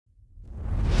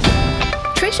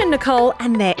Trish and Nicole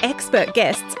and their expert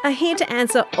guests are here to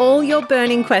answer all your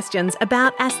burning questions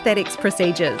about aesthetics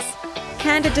procedures.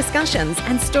 Candid discussions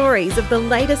and stories of the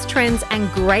latest trends and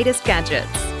greatest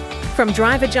gadgets. From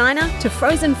dry vagina to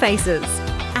frozen faces,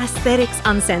 Aesthetics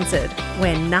Uncensored,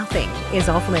 where nothing is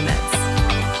off limits.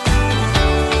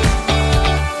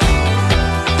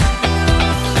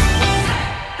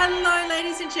 Hello,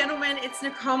 ladies and gentlemen. It's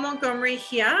Nicole Montgomery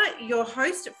here, your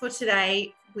host for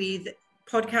today with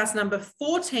podcast number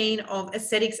 14 of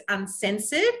Aesthetics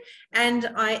Uncensored.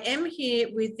 And I am here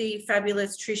with the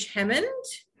fabulous Trish Hammond.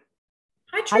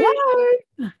 Hi, Trish.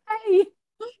 Hello. Hey.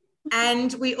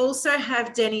 And we also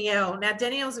have Danielle. Now,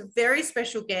 Danielle's a very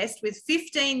special guest with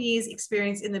 15 years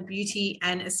experience in the beauty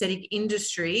and aesthetic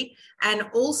industry, and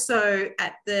also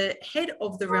at the head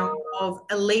of the realm of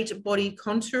Elite Body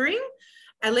Contouring.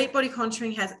 Elite Body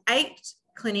Contouring has 8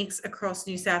 clinics across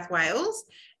New South Wales.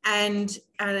 And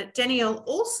Danielle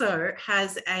also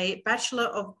has a Bachelor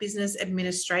of Business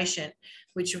Administration,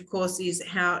 which of course is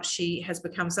how she has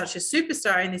become such a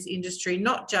superstar in this industry,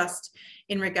 not just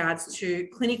in regards to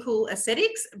clinical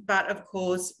aesthetics, but of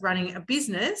course running a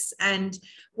business and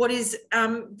what is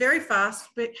very fast,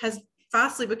 but has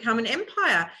fastly become an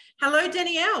empire. Hello,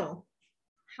 Danielle.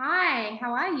 Hi,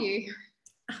 how are you?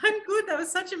 I'm good. That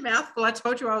was such a mouthful. I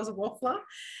told you I was a waffler.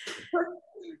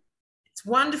 It's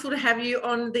wonderful to have you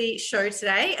on the show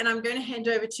today, and I'm going to hand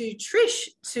over to Trish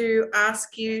to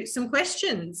ask you some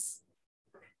questions.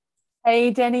 Hey,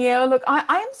 Danielle. Look, I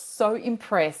am so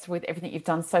impressed with everything you've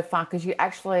done so far, because you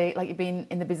actually, like, you've been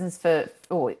in the business for,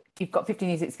 you've got 15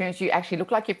 years experience. You actually look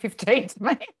like you're 15 to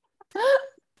me.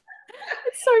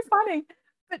 It's so funny.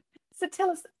 But so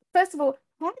tell us, first of all,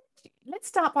 let's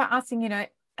start by asking,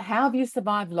 how have you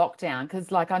survived lockdown?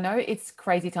 Because, like, I know it's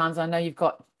crazy times. I know you've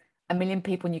got a million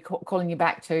people and you're calling you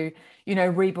back to,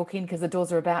 rebook in because the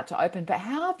doors are about to open. But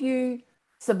how have you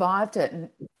survived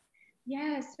it?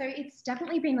 Yeah, so it's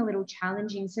definitely been a little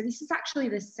challenging. So this is actually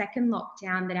the second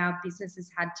lockdown that our business has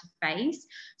had to face.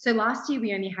 So last year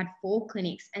we only had 4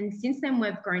 clinics, and since then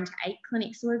we've grown to 8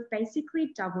 clinics. So we've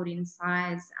basically doubled in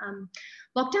size.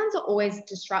 Lockdowns are always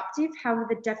disruptive. However,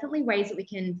 there are definitely ways that we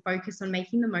can focus on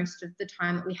making the most of the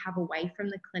time that we have away from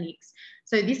the clinics.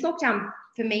 So this lockdown,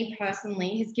 for me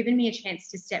personally, has given me a chance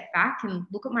to step back and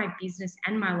look at my business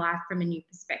and my life from a new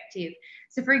perspective.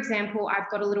 So for example, I've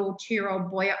got a little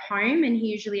 2-year-old boy at home, and he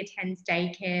usually attends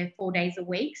daycare 4 days a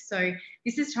week. So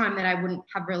this is time that I wouldn't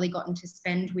have really gotten to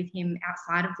spend with him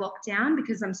outside of lockdown,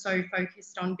 because I'm so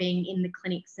focused on being in the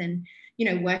clinics and,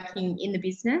 working in the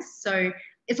business. So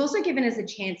it's also given us a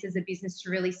chance as a business to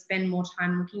really spend more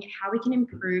time looking at how we can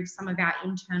improve some of our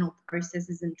internal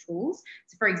processes and tools.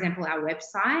 So for example, our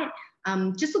website,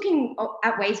 just looking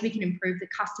at ways we can improve the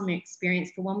customer experience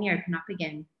for when we open up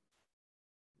again.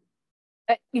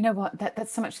 You know what,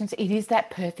 that's so much sense. It is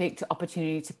that perfect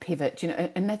opportunity to pivot,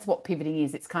 and that's what pivoting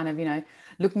is. It's kind of,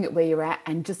 looking at where you're at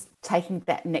and just taking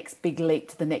that next big leap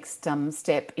to the next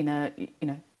step in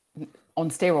on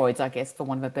steroids, I guess, for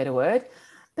want of a better word.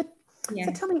 But yeah.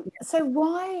 So tell me, so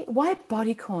why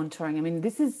body contouring? I mean,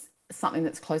 this is something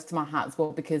that's close to my heart as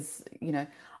well, because,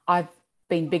 I've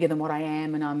been bigger than what I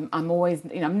am, and I'm always,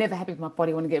 I'm never happy with my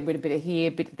body. I want to get rid of a bit of here,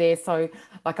 a bit there. So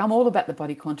like, I'm all about the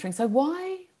body contouring. So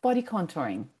why body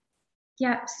contouring?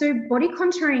 Yeah, so body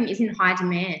contouring is in high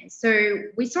demand. So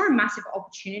we saw a massive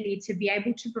opportunity to be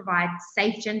able to provide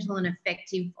safe, gentle and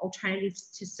effective alternatives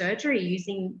to surgery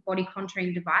using body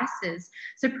contouring devices.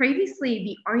 So previously,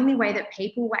 the only way that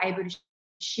people were able to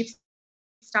shift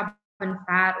stubborn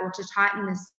fat or to tighten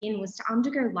the skin was to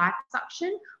undergo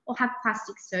liposuction or have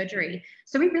plastic surgery.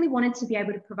 So we really wanted to be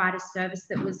able to provide a service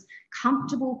that was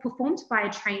comfortable, performed by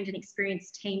a trained and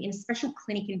experienced team in a special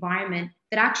clinic environment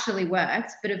that actually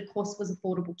worked, but of course was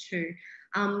affordable too.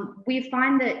 We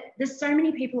find that there's so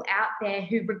many people out there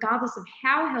who, regardless of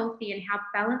how healthy and how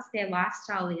balanced their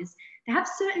lifestyle is, they have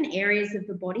certain areas of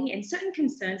the body and certain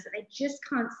concerns that they just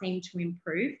can't seem to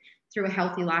improve through a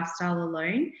healthy lifestyle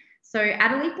alone. So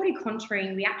at Elite Body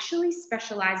Contouring, we actually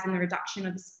specialize in the reduction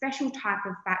of a special type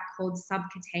of fat called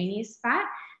subcutaneous fat.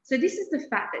 So this is the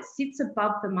fat that sits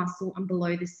above the muscle and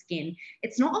below the skin.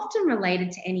 It's not often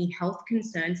related to any health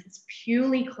concerns. It's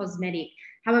purely cosmetic.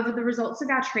 However, the results of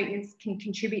our treatments can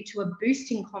contribute to a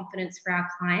boost in confidence for our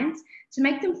clients to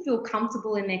make them feel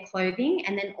comfortable in their clothing,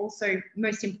 and then also,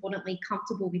 most importantly,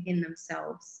 comfortable within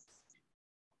themselves.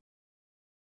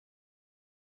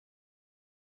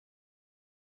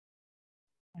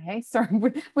 Okay, so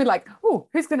we're like, oh,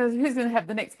 who's gonna have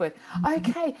the next word?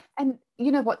 Okay, and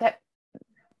you know what, that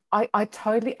I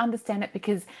totally understand it,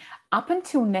 because up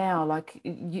until now, like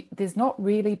there's not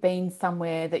really been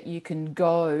somewhere that you can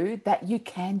go that you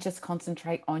can just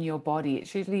concentrate on your body.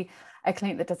 It's usually a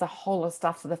clinic that does a whole lot of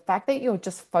stuff. So the fact that you're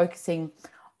just focusing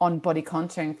on body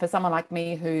contouring for someone like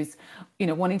me who's,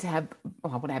 wanting to have,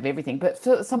 well, I want to have everything, but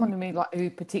for someone who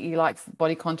particularly likes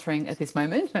body contouring at this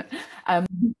moment,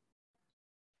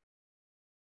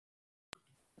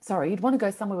 sorry, you'd want to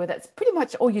go somewhere where that's pretty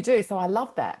much all you do. So I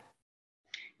love that.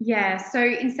 Yeah, so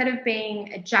instead of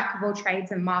being a jack of all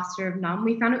trades and master of none,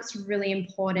 we found it's really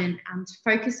important to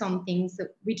focus on things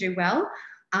that we do well.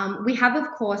 We have,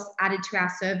 of course, added to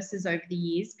our services over the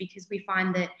years because we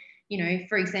find that,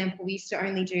 for example, we used to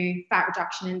only do fat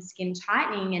reduction and skin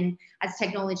tightening. And as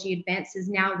technology advances,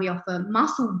 now we offer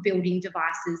muscle building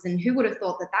devices. And who would have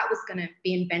thought that that was going to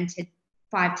be invented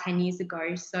 5-10 years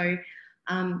ago? So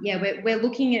we're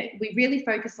looking at, we really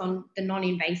focus on the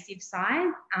non-invasive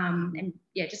side and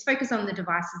just focus on the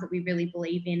devices that we really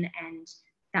believe in and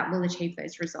that will achieve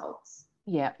those results.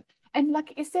 Yeah. And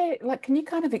is there, can you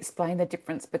kind of explain the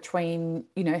difference between,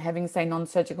 having, say,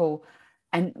 non-surgical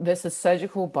and versus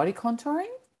surgical body contouring?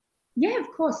 Yeah, of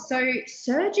course. So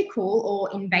surgical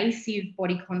or invasive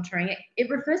body contouring, it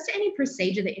refers to any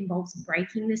procedure that involves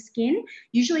breaking the skin,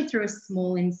 usually through a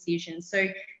small incision. So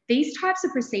these types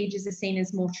of procedures are seen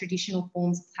as more traditional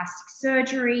forms of plastic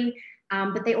surgery,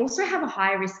 but they also have a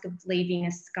higher risk of leaving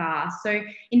a scar. So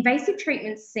invasive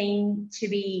treatments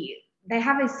they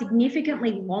have a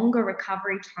significantly longer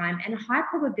recovery time and a high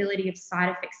probability of side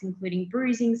effects, including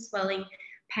bruising, swelling,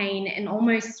 pain, and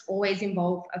almost always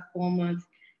involve a form of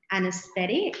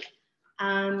anesthetic.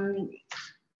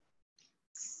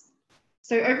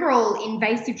 So overall,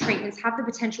 invasive treatments have the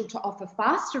potential to offer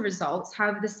faster results.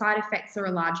 However, the side effects are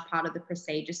a large part of the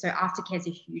procedure. So aftercare is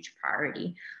a huge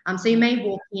priority. So you may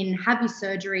walk in, have your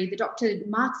surgery, the doctor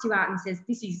marks you out and says,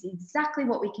 this is exactly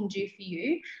what we can do for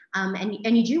you.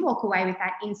 And you do walk away with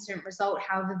that instant result.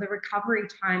 However, the recovery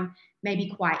time may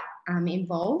be quite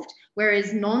involved,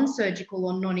 whereas non-surgical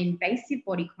or non-invasive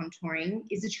body contouring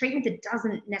is a treatment that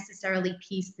doesn't necessarily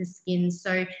pierce the skin.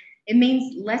 So it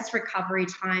means less recovery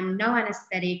time, no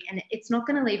anesthetic, and it's not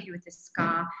going to leave you with a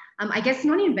scar. I guess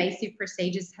non-invasive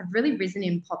procedures have really risen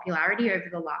in popularity over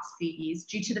the last few years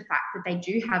due to the fact that they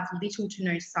do have little to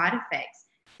no side effects.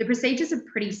 The procedures are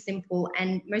pretty simple,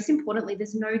 and most importantly,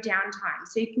 there's no downtime,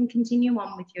 so you can continue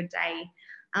on with your day.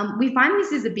 We find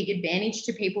this is a big advantage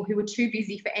to people who are too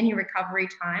busy for any recovery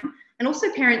time, and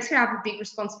also parents who have a big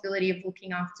responsibility of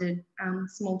looking after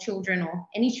small children or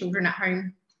any children at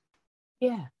home.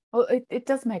 Yeah. Well, it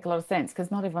does make a lot of sense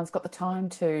because not everyone's got the time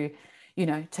to,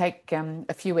 take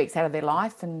a few weeks out of their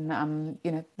life. And,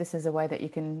 this is a way that you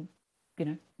can,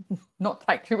 not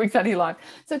take 2 weeks out of your life.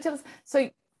 So tell us,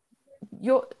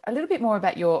 you're a little bit more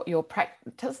about your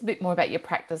practice. Tell us a bit more about your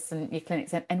practice and your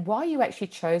clinics and why you actually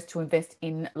chose to invest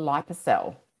in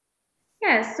Lipocell.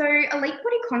 Yeah, so Elite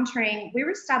Body Contouring, we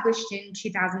were established in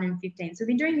 2015. So we've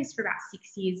been doing this for about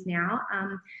 6 years now.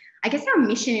 I guess our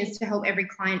mission is to help every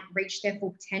client reach their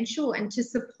full potential and to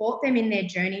support them in their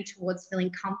journey towards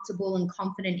feeling comfortable and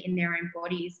confident in their own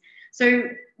bodies. So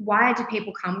why do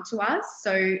people come to us?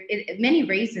 So many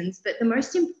reasons, but the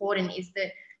most important is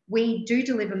that we do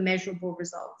deliver measurable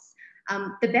results.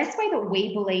 The best way that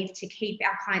we believe to keep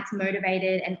our clients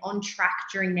motivated and on track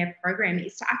during their program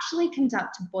is to actually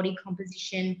conduct body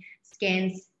composition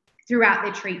scans throughout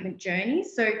their treatment journey.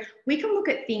 So we can look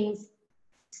at things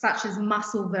such as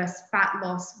muscle versus fat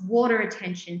loss, water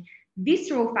retention,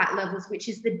 visceral fat levels, which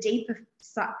is the deeper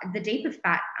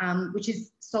fat, which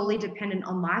is solely dependent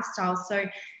on lifestyle. So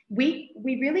we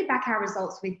really back our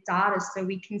results with data so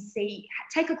we can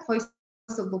take a closer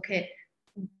look at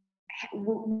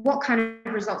what kind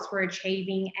of results we're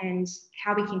achieving and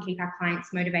how we can keep our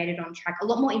clients motivated on track. A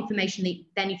lot more information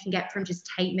than you can get from just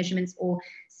tape measurements or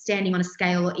standing on a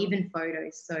scale or even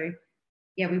photos. So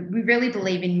yeah, we really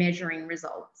believe in measuring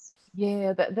results.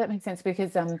 Yeah, that makes sense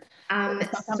because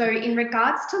so in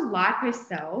regards to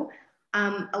Lipocell,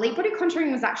 Elite Body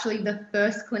Contouring was actually the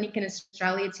first clinic in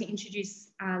Australia to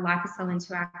introduce Lipocell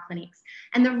into our clinics.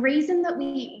 And the reason that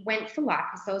we went for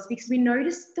Lipocell is because we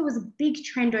noticed there was a big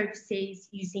trend overseas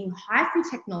using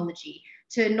HIFU technology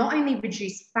to not only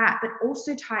reduce fat, but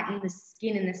also tighten the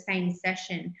skin in the same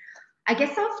session. I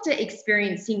guess after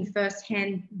experiencing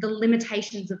firsthand the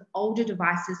limitations of older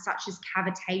devices such as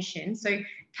cavitation. So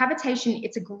cavitation,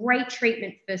 it's a great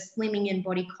treatment for slimming and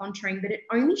body contouring, but it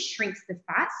only shrinks the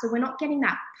fat. So we're not getting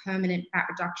that permanent fat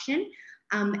reduction.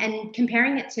 And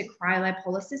comparing it to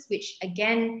cryolipolysis, which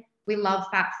again, we love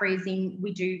fat freezing.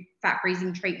 We do fat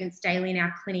freezing treatments daily in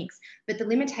our clinics, but the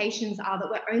limitations are that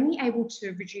we're only able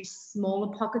to reduce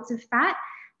smaller pockets of fat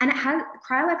And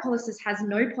cryolipolysis has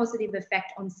no positive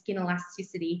effect on skin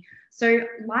elasticity. So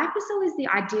Lipocell is the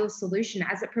ideal solution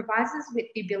as it provides us with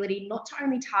the ability not to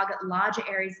only target larger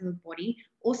areas of the body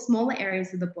or smaller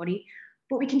areas of the body,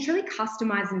 but we can truly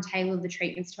customize and tailor the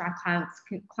treatments to our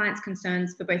clients'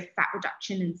 concerns for both fat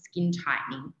reduction and skin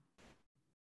tightening.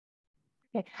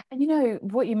 Okay. And you know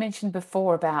what you mentioned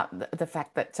before about the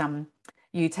fact that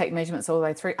you take measurements all the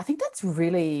way through. I think that's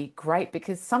really great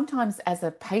because sometimes as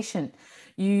a patient,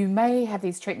 you may have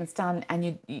these treatments done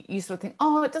and you sort of think,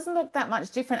 oh, it doesn't look that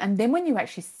much different. And then when you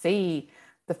actually see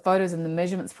the photos and the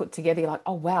measurements put together, you're like,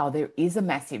 oh, wow, there is a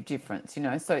massive difference, you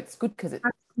know? So it's good because it...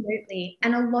 Absolutely.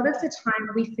 And a lot of the time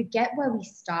we forget where we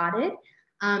started,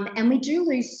 and we do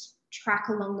lose track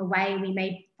along the way. We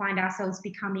may find ourselves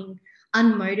becoming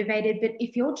unmotivated, but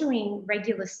if you're doing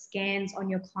regular scans on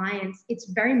your clients, it's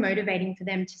very motivating for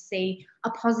them to see a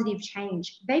positive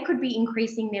change. They could be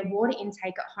increasing their water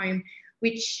intake at home,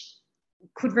 which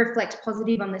could reflect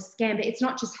positive on the scan, but it's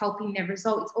not just helping their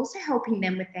result, it's also helping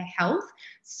them with their health.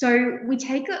 So we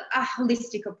take a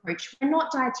holistic approach. We're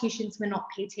not dietitians, we're not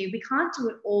PT, we can't do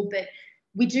it all, but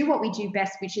we do what we do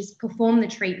best, which is perform the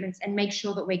treatments and make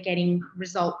sure that we're getting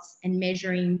results and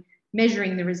measuring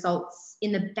the results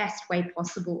in the best way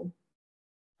possible.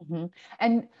 Mm-hmm.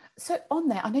 And so on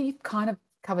that, I know you've kind of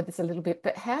covered this a little bit,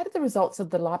 but how do the results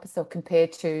of the Lipocell compare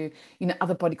to, you know,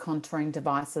 other body contouring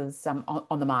devices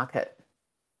on the market?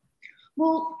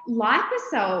 Well,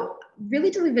 Lipocell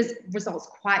really delivers results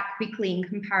quite quickly in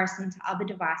comparison to other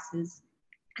devices.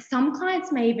 Some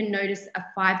clients may even notice a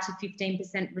 5 to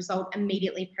 15% result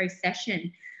immediately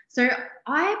post-session. So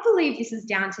I believe this is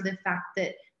down to the fact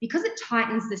that because it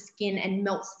tightens the skin and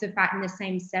melts the fat in the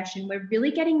same session, we're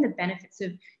really getting the benefits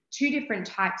of two different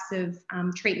types of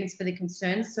treatments for the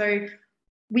concerns. So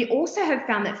we also have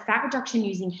found that fat reduction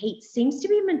using heat seems to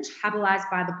be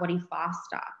metabolized by the body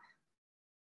faster.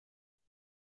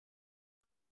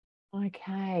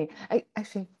 Okay.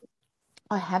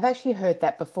 I have actually heard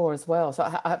that before as well. So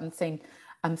I haven't seen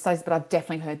studies, but I've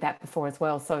definitely heard that before as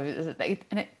well. So, and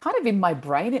it kind of in my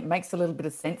brain, it makes a little bit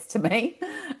of sense to me.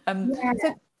 Yeah.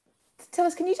 So tell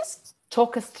us, can you just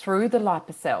talk us through the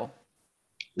Lipocell?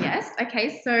 Yes.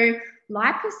 Okay. So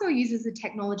Lipocell uses a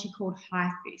technology called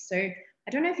HIFU. So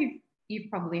I don't know if you've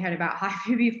probably heard about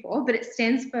HIFU before, but it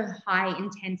stands for high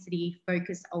intensity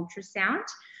focused ultrasound.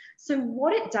 So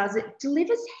what it does, it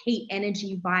delivers heat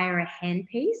energy via a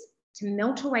handpiece to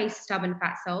melt away stubborn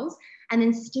fat cells and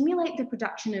then stimulate the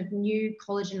production of new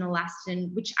collagen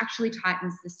elastin, which actually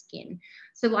tightens the skin.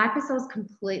 So Lipocell is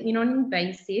completely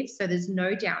non-invasive, so there's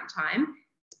no downtime.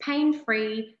 It's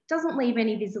pain-free, doesn't leave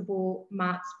any visible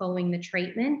marks following the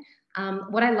treatment.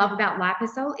 What I love about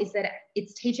Lipocell is that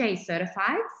it's TGA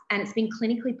certified and it's been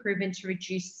clinically proven to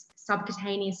reduce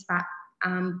subcutaneous fat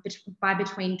by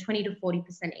between 20 to 40%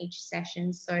 each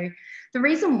session. So the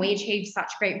reason we achieve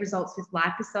such great results with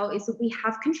Lipocell is that we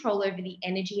have control over the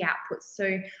energy output.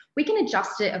 So we can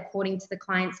adjust it according to the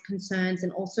client's concerns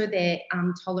and also their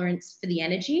tolerance for the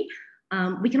energy.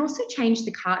 We can also change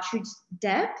the cartridge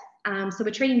depth. So we're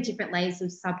treating different layers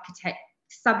of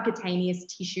subcutaneous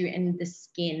tissue and the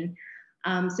skin.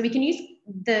 So we can use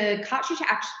the cartridge,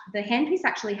 the handpiece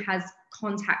actually has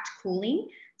contact cooling.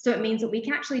 So it means that we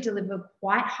can actually deliver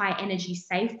quite high energy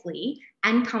safely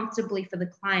and comfortably for the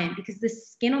client because the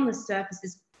skin on the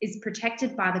surface is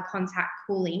protected by the contact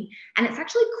cooling, and it's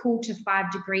actually cooled to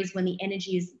 5 degrees when the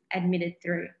energy is admitted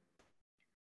through.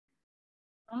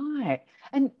 Right.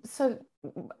 And so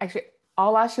actually,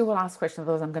 I'll ask you one last question,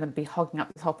 otherwise I'm going to be hogging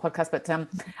up this whole podcast.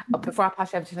 But before I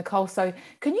pass you over to Nicole, so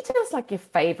can you tell us like your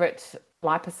favorite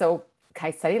Lipocell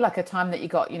case study, like a time that you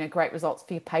got, you know, great results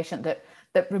for your patient that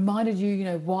reminded you, you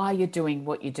know, why you're doing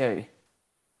what you do?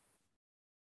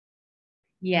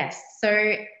 Yes,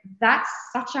 so that's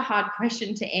such a hard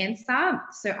question to answer.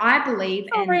 So I believe,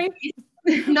 Sorry.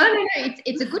 no,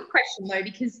 it's a good question though,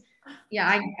 because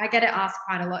yeah, I get it asked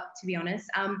quite a lot, to be honest.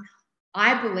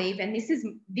 I believe, and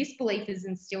this belief is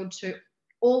instilled to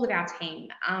all of our team.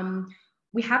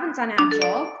 We haven't done our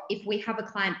job if we have a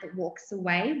client that walks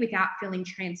away without feeling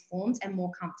transformed and more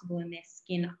comfortable in their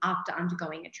skin after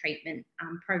undergoing a treatment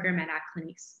program at our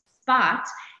clinics. But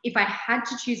if I had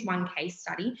to choose one case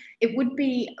study, it would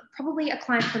be probably a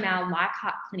client from our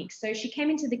Leichhardt clinic. So she came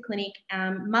into the clinic,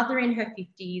 mother in her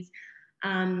 50s,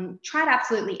 tried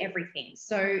absolutely everything.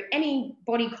 So any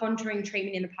body contouring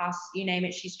treatment in the past, you name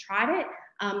it, she's tried it.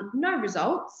 No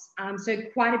results. So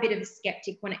quite a bit of a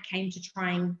skeptic when it came to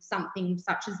trying something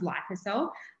such as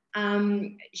Lipocell.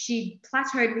 She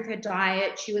plateaued with her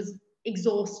diet. She was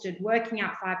exhausted, working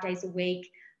out 5 days a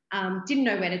week. didn't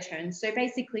know where to turn. So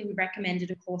basically we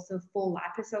recommended a course of 4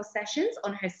 Lipocell sessions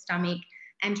on her stomach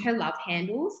and her love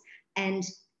handles. And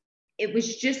it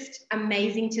was just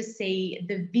amazing to see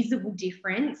the visible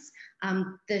difference,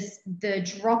 the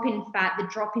drop in fat, the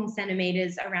drop in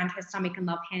centimeters around her stomach and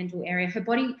love handle area. Her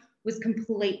body was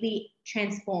completely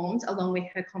transformed along with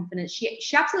her confidence.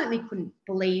 She absolutely couldn't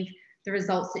believe the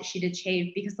results that she'd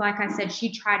achieved because, like I said,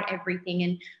 she tried everything.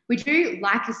 And we do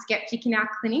like a skeptic in our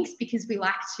clinics because we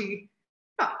like to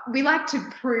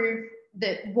prove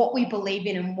that what we believe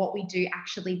in and what we do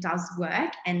actually does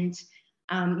work. And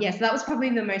so that was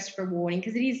probably the most rewarding,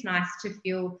 because it is nice to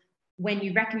feel when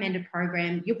you recommend a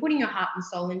program, you're putting your heart and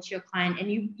soul into your client,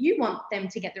 and you want them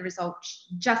to get the results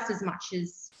just as much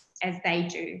as they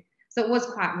do. So it was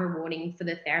quite rewarding for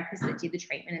the therapist that did the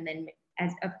treatment, and then,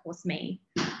 as of course, me.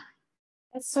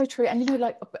 That's so true. And,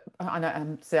 I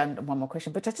know, so one more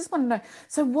question, but I just want to know,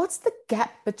 so what's the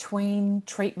gap between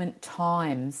treatment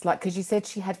times? Like, because you said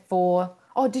she had 4,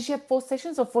 did she have 4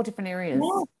 sessions or 4 different areas?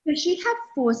 Yeah, so she had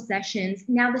 4 sessions.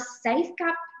 Now, the safe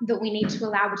gap that we need to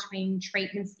allow between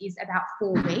treatments is about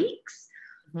 4 weeks.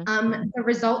 Mm-hmm. The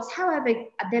results, however,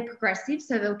 they're progressive,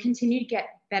 so they'll continue to get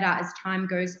better as time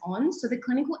goes on. So the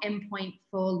clinical endpoint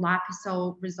for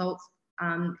Lipocell results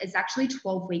is actually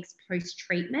 12 weeks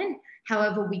post-treatment.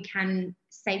 However, we can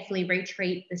safely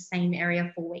retreat the same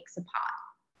area 4 weeks apart.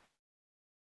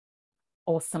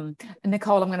 Awesome.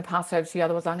 Nicole, I'm going to pass it over to you.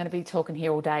 Otherwise, I'm going to be talking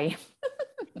here all day.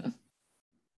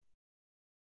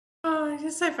 Oh,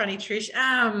 you're so funny, Trish.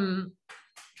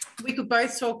 We could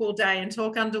both talk all day and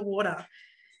talk underwater.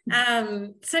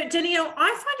 So Danielle, I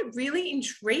find it really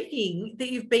intriguing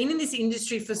that you've been in this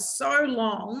industry for so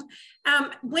long.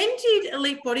 When did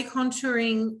Elite Body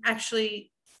Contouring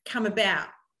actually come about?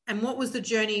 And what was the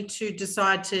journey to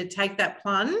decide to take that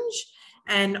plunge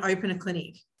and open a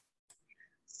clinic?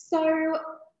 So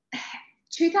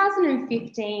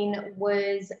 2015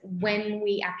 was when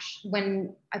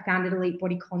I founded Elite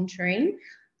Body Contouring.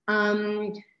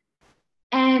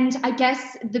 And I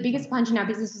guess the biggest plunge in our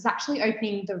business was actually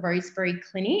opening the Rosebery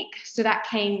Clinic. So that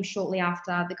came shortly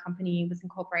after the company was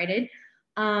incorporated.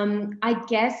 I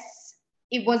guess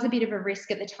it was a bit of a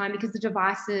risk at the time because the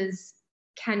devices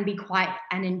can be quite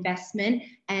an investment,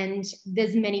 and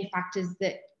there's many factors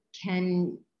that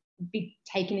can be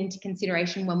taken into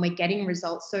consideration when we're getting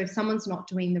results. So if someone's not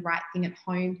doing the right thing at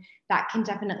home, that can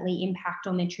definitely impact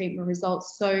on their treatment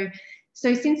results. So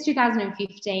since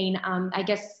 2015, I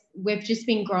guess we've just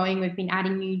been growing. We've been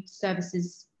adding new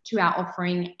services to our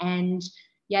offering, and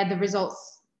the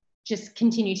results just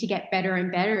continue to get better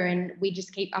and better, and we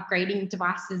just keep upgrading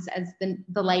devices as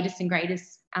the latest and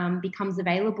greatest becomes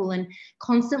available, and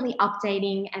constantly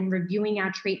updating and reviewing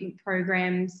our treatment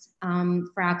programs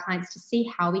for our clients to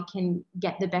see how we can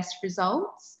get the best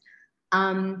results.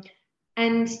 I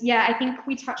think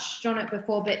we touched on it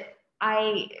before, but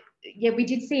we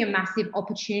did see a massive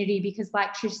opportunity because,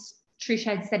 like Trish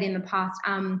had said in the past,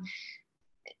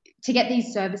 to get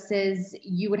these services,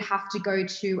 you would have to go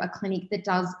to a clinic that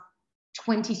does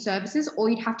 20 services, or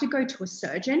you'd have to go to a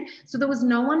surgeon. So there was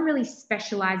no one really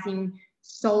specializing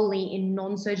solely in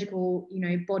non-surgical,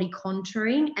 body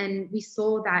contouring. And we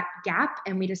saw that gap,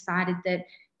 and we decided that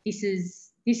this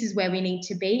is where we need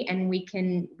to be, and we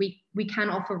can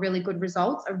offer really good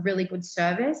results, a really good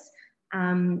service,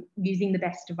 using the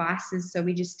best devices. So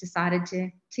we just decided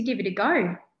to give it a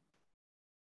go.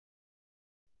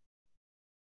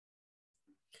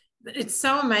 It's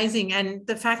so amazing. And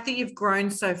the fact that you've grown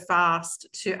so fast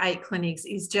to 8 clinics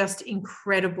is just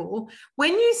incredible.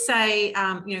 When you say,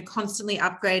 constantly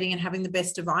upgrading and having the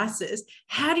best devices,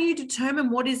 how do you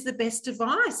determine what is the best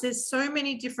device? There's so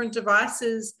many different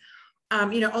devices,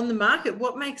 on the market.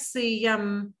 What makes the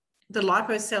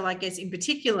Lipocell, I guess, in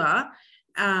particular,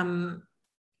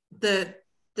 the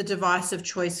device of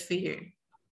choice for you?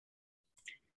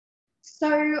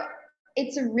 So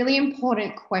it's a really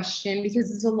important question because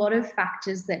there's a lot of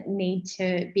factors that need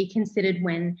to be considered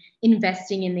when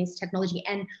investing in this technology.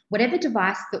 And whatever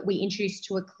device that we introduce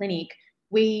to a clinic,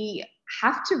 we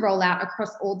have to roll out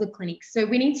across all the clinics. So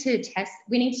we need to test,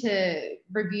 we need to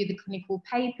review the clinical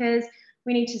papers,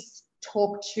 we need to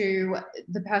talk to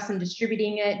the person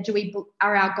distributing it.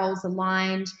 Are our goals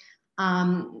aligned?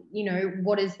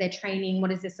 What is their training? What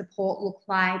does their support look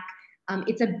like?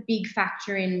 It's a big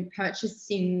factor in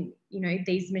purchasing,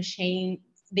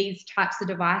 these types of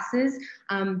devices,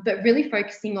 but really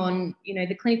focusing on,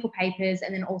 the clinical papers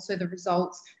and then also the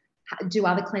results. Do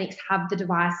other clinics have the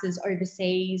devices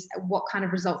overseas? What kind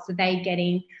of results are they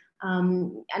getting?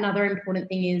 Another important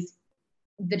thing is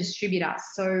the distributor.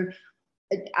 So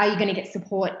are you going to get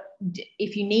support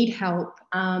if you need help?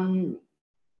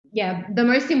 yeah, the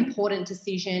most important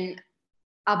decision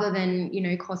other than, you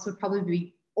know, cost would probably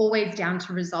be always down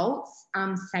to results,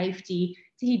 safety,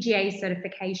 TGA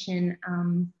certification,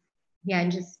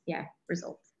 and just,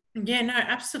 results. Yeah, no,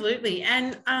 absolutely.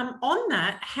 And on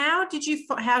that, how do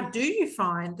you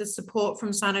find the support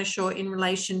from Cynosure in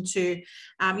relation to,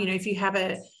 if you have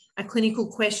a clinical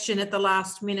question at the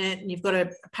last minute and you've got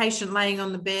a patient laying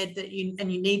on the bed that you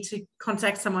need to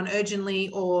contact someone urgently,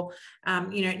 or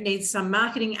needs some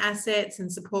marketing assets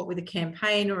and support with a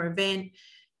campaign or event?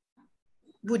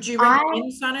 Would you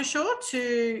recommend Cynosure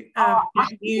to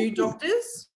new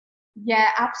doctors? Yeah,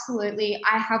 absolutely.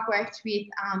 I have worked with,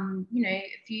 a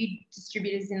few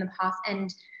distributors in the past,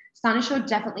 and Cynosure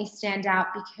definitely stand out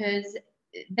because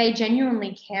they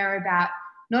genuinely care about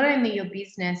not only your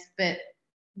business, but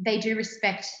they do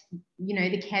respect,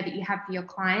 the care that you have for your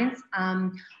clients.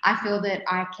 I feel that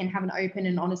I can have an open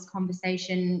and honest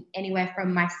conversation anywhere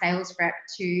from my sales rep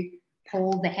to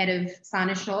Paul, the head of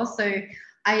Cynosure. So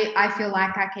I feel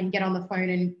like I can get on the phone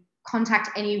and contact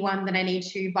anyone that I need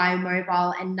to via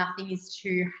mobile, and nothing is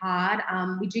too hard.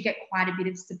 We do get quite a bit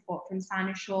of support from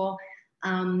Cynosure.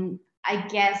 I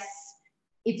guess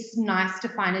it's nice to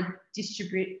find a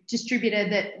distributor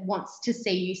that wants to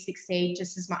see you succeed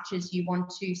just as much as you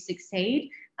want to succeed.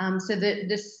 So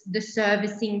the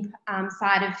servicing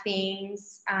side of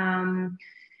things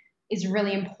is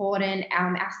really important.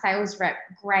 Our sales rep,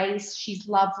 Grace, she's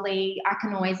lovely. I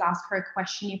can always ask her a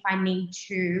question if I need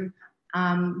to.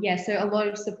 So a lot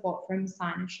of support from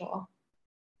Cynosure.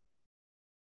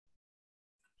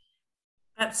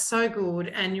 That's so good.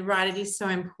 And you're right, it is so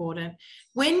important.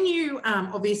 When you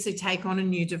obviously take on a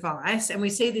new device, and we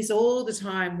see this all the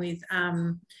time with,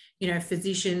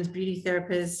 physicians, beauty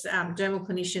therapists, dermal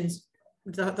clinicians,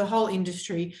 the whole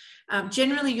industry,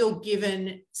 generally you're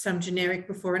given some generic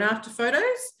before and after photos,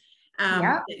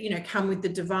 that, come with the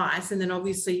device. And then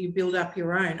obviously you build up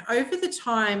your own. Over the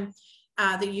time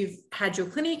that you've had your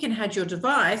clinic and had your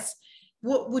device,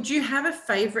 what would you have a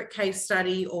favorite case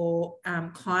study or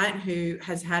client who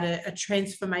has had a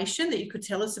transformation that you could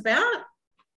tell us about?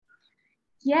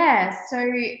 Yeah,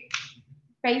 so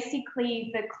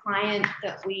basically the client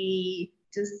that we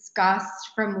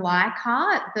discussed from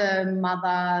Leichhardt, the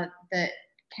mother that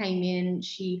came in,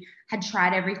 she had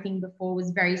tried everything before,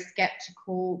 was very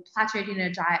skeptical, plateaued in her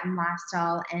diet and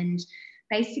lifestyle, and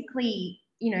basically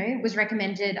was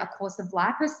recommended a course of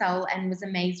Lipocell and was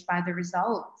amazed by the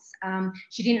results.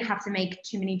 She didn't have to make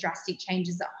too many drastic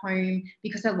changes at home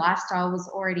because her lifestyle was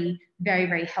already very,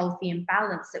 very healthy and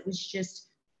balanced. It was just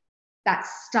that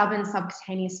stubborn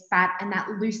subcutaneous fat and that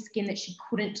loose skin that she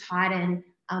couldn't tighten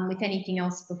with anything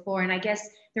else before. And I guess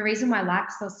the reason why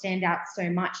Lipocell stand out so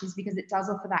much is because it does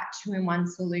offer that 2-in-1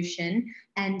 solution,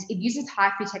 and it uses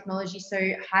HIFU technology. So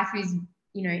HIFU is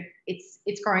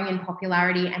it's growing in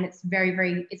popularity, and it's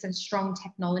it's a strong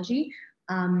technology,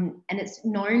 and it's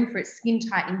known for its skin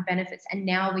tightening benefits, and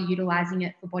now we're utilizing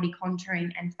it for body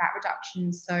contouring and fat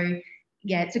reduction. So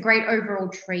yeah, it's a great overall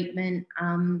treatment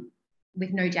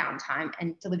with no downtime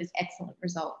and delivers excellent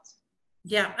results.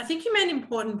 Yeah, I think you made an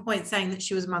important point saying that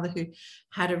she was a mother who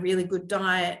had a really good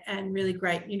diet and really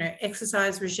great,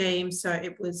 exercise regime. So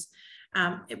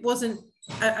it wasn't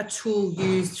a tool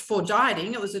used for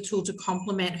dieting. It was a tool to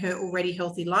complement her already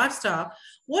healthy lifestyle.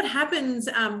 What happens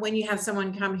when you have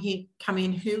someone come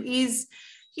in who is,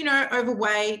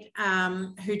 overweight,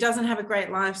 who doesn't have a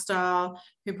great lifestyle,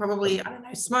 who probably,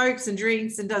 smokes and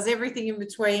drinks and does everything in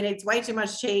between, eats way too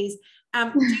much cheese?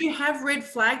 Do you have red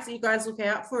flags that you guys look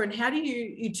out for, and how do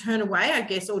you turn away, I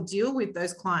guess, or deal with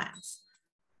those clients?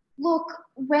 Look,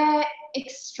 we're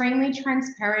extremely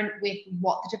transparent with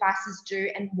what the devices do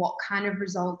and what kind of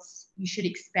results you should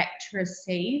expect to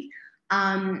receive.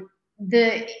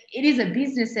 It is a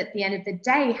business at the end of the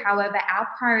day. However, our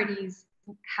priority is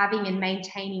having and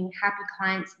maintaining happy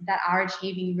clients that are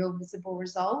achieving real visible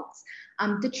results.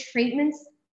 The treatments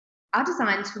are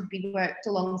designed to be worked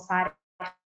alongside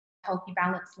healthy,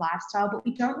 balanced lifestyle, but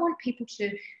we don't want people to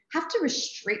have to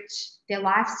restrict their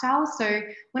lifestyle. So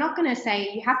we're not going to say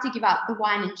you have to give up the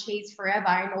wine and cheese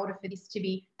forever in order for this to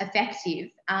be effective.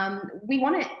 We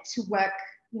want it to work,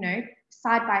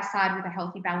 side by side with a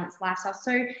healthy, balanced lifestyle.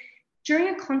 So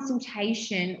during a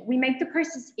consultation, we make the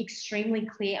process extremely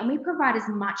clear, and we provide as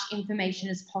much information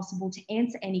as possible to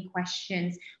answer any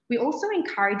questions. We also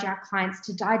encourage our clients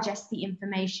to digest the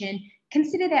information,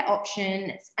 consider their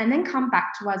options, and then come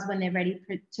back to us when they're ready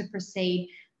to proceed.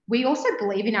 We also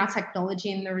believe in our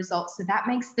technology and the results, so that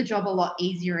makes the job a lot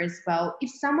easier as well.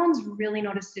 If someone's really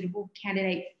not a suitable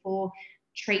candidate for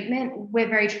treatment, we're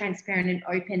very transparent and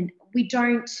open. We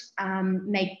don't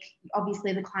make,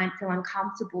 obviously, the client feel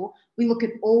uncomfortable. We look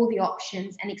at all the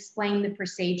options and explain the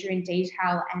procedure in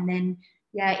detail, and then,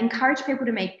 encourage people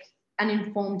to make an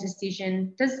informed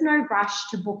decision. There's no rush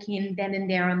to book in then and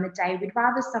there on the day. We'd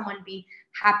rather someone be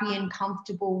happy and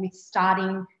comfortable with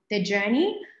starting their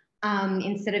journey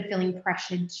instead of feeling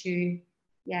pressured to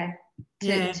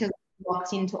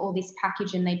locked into all this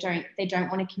package, and they don't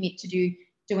want to commit to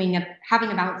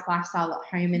having a balanced lifestyle at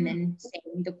home and then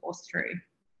seeing the course through.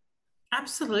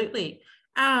 Absolutely.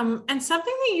 And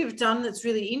something that you've done that's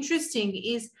really interesting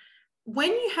is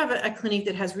when you have a clinic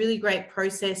that has really great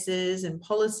processes and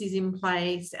policies in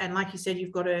place, and like you said,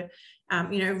 you've got a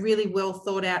really well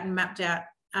thought out and mapped out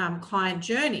client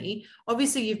journey,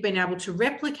 obviously you've been able to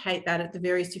replicate that at the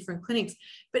various different clinics.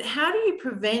 But how do you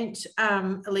prevent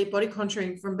Elite Body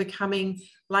Contouring from becoming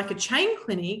like a chain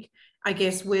clinic, I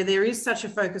guess, where there is such a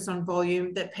focus on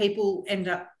volume that people end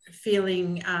up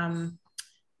feeling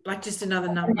like just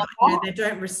another number? They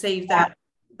don't receive that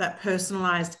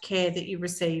personalized care that you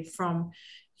receive from,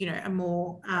 a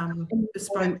more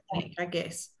bespoke clinic, I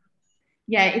guess.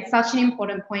 Yeah, it's such an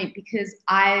important point, because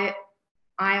I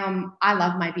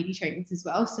love my beauty treatments as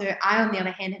well. So I, on the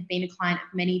other hand, have been a client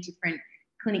of many different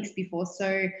clinics before.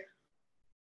 So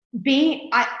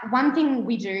one thing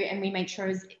we do and we make sure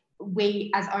is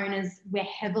we as owners, we're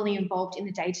heavily involved in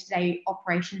the day-to-day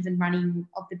operations and running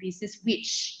of the business,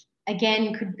 which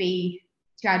again could be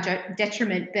to our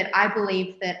detriment. But I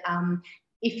believe that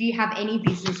if you have any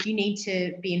business, you need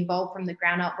to be involved from the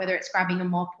ground up, whether it's grabbing a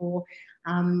mop or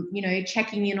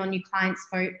checking in on your clients'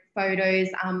 photos,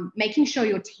 making sure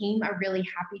your team are really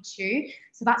happy too.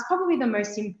 So that's probably the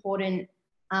most important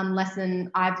lesson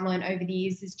I've learned over the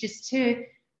years, is just you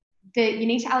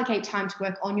need to allocate time to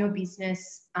work on your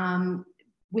business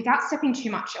without stepping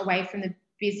too much away from the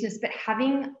business, but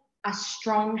having a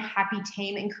strong, happy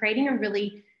team and creating a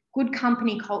really good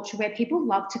company culture where people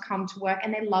love to come to work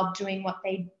and they love doing what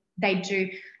they do.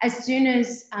 As soon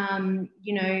as,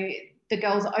 the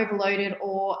girls are overloaded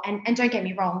and don't get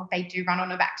me wrong, they do run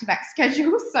on a back-to-back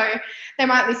schedule. So they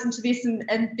might listen to this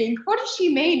and think, what does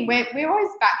she mean? We're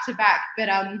always back-to-back. But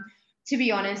to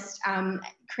be honest,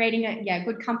 creating a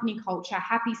good company culture,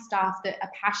 happy staff that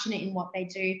are passionate in what they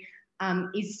do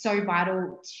is so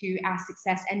vital to our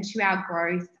success and to our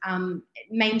growth.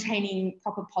 Maintaining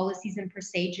proper policies and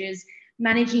procedures,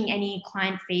 managing any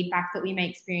client feedback that we may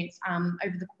experience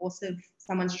over the course of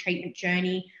someone's treatment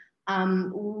journey.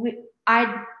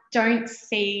 I don't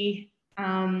see,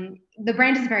 the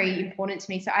brand is very important to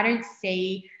me, so I don't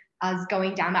see us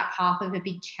going down that path of a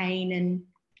big chain. And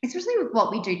especially with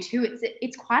what we do too,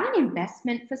 it's quite an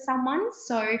investment for someone.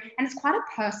 So, and it's quite a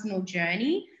personal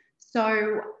journey.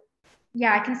 So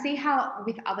yeah, I can see how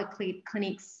with other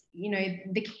clinics,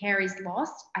 the care is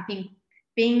lost. I think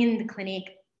being in the clinic,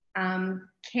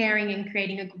 caring and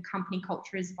creating a good company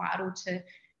culture is vital to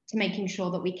making sure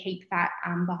that we keep that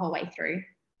the whole way through.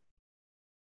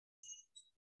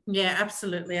 Yeah,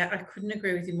 absolutely. I couldn't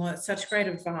agree with you more. It's such great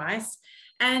advice.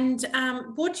 And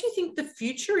what do you think the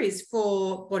future is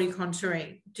for body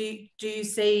contouring? Do you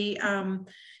see,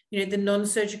 the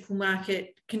non-surgical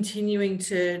market continuing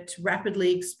to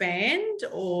rapidly expand,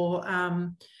 or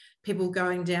people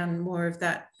going down more of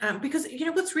that? Because,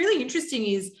 what's really interesting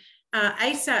is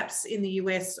ASAPS in the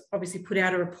US obviously put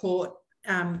out a report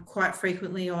quite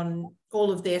frequently on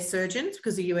all of their surgeons,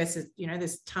 because the US is,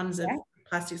 there's tons of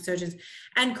plastic surgeons,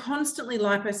 and constantly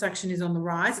liposuction is on the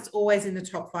rise. It's always in the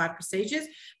top 5 procedures.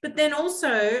 But then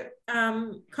also,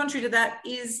 contrary to that,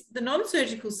 is the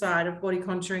non-surgical side of body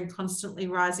contouring constantly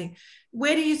rising.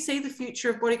 Where do you see the future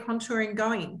of body contouring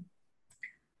going?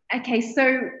 Okay,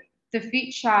 so the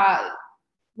future,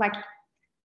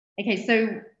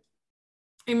 so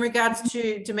in regards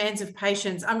to demands of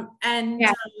patients,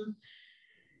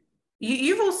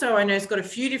 you've also, I know, has got a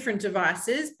few different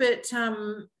devices,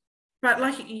 but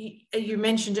like you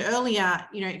mentioned earlier,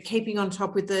 keeping on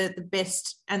top with the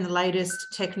best and the latest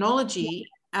technology.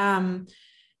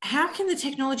 How can the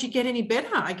technology get any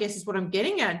better, I guess, is what I'm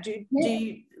getting at. Do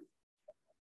you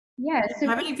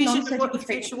have any vision of what the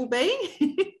future will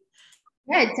be?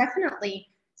 Yeah, definitely.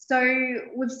 So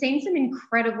we've seen some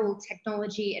incredible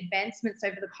technology advancements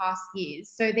over the past years.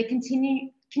 So they're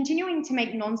continuing to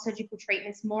make non-surgical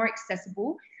treatments more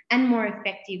accessible and more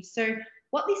effective. So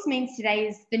what this means today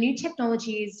is the new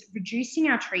technology is reducing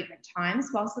our treatment times,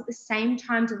 whilst at the same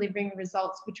time delivering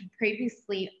results which were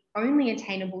previously only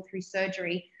attainable through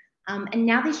surgery. And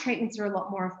now these treatments are a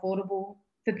lot more affordable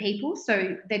for people.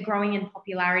 So they're growing in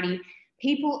popularity.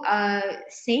 people are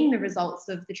seeing the results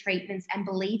of the treatments and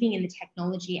believing in the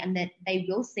technology and that they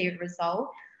will see a result.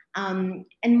 And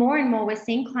more we're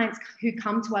seeing clients who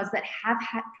come to us that have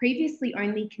had previously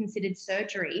only considered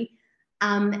surgery,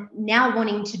 now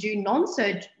wanting to do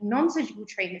non-surgical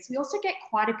treatments. We also get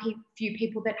quite a few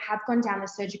people that have gone down the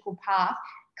surgical path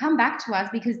come back to us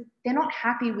because they're not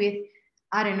happy with,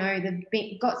 I don't know,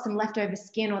 they've got some leftover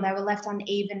skin or they were left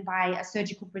uneven by a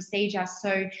surgical procedure.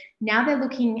 So now they're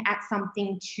looking at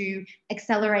something to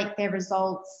accelerate their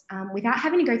results without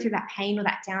having to go through that pain or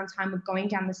that downtime of going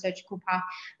down the surgical path.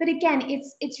 But again,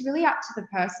 it's really up to the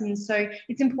person. So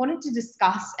it's important to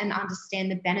discuss and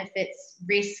understand the benefits,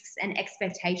 risks, and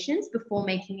expectations before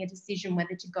making a decision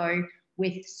whether to go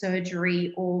with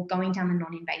surgery or going down the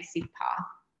non-invasive path.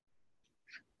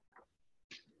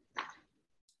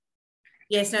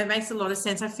 Yes, no, it makes a lot of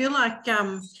sense. I feel like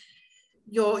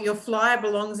your flyer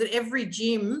belongs at every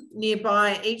gym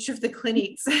nearby each of the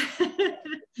clinics.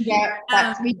 Yeah,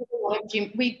 we do a lot of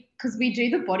gym because we do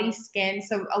the body scan.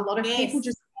 So a lot of people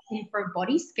just come in for a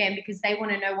body scan because they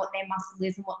want to know what their muscle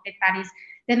is and what their fat is.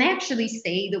 Then they actually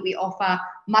see that we offer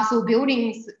muscle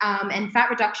buildings and fat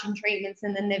reduction treatments,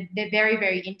 and then they're very,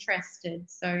 very interested.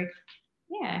 So,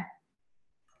 yeah.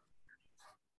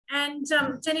 And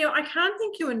Danielle, I can't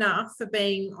thank you enough for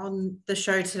being on the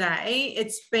show today.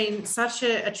 It's been such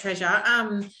a treasure.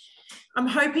 I'm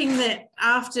hoping that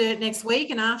after next week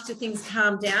and after things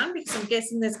calm down, because I'm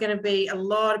guessing there's going to be a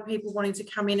lot of people wanting to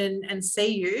come in and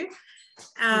see you,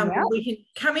 we can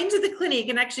come into the clinic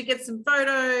and actually get some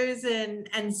photos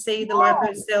and see the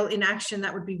LipoCell in action.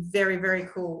 That would be very, very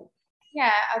cool.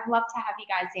 Yeah, I'd love to have you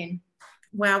guys in.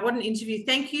 Wow, what an interview.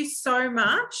 Thank you so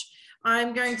much.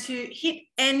 I'm going to hit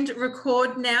end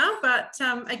record now, but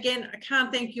again, I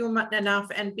can't thank you enough,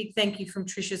 and big thank you from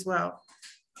Trish as well.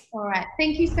 All right.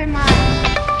 Thank you so much.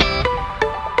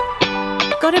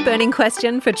 Got a burning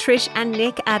question for Trish and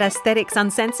Nick at Aesthetics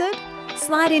Uncensored?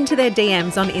 Slide into their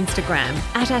DMs on Instagram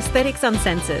at Aesthetics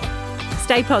Uncensored.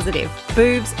 Stay positive,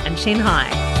 boobs and chin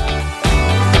high.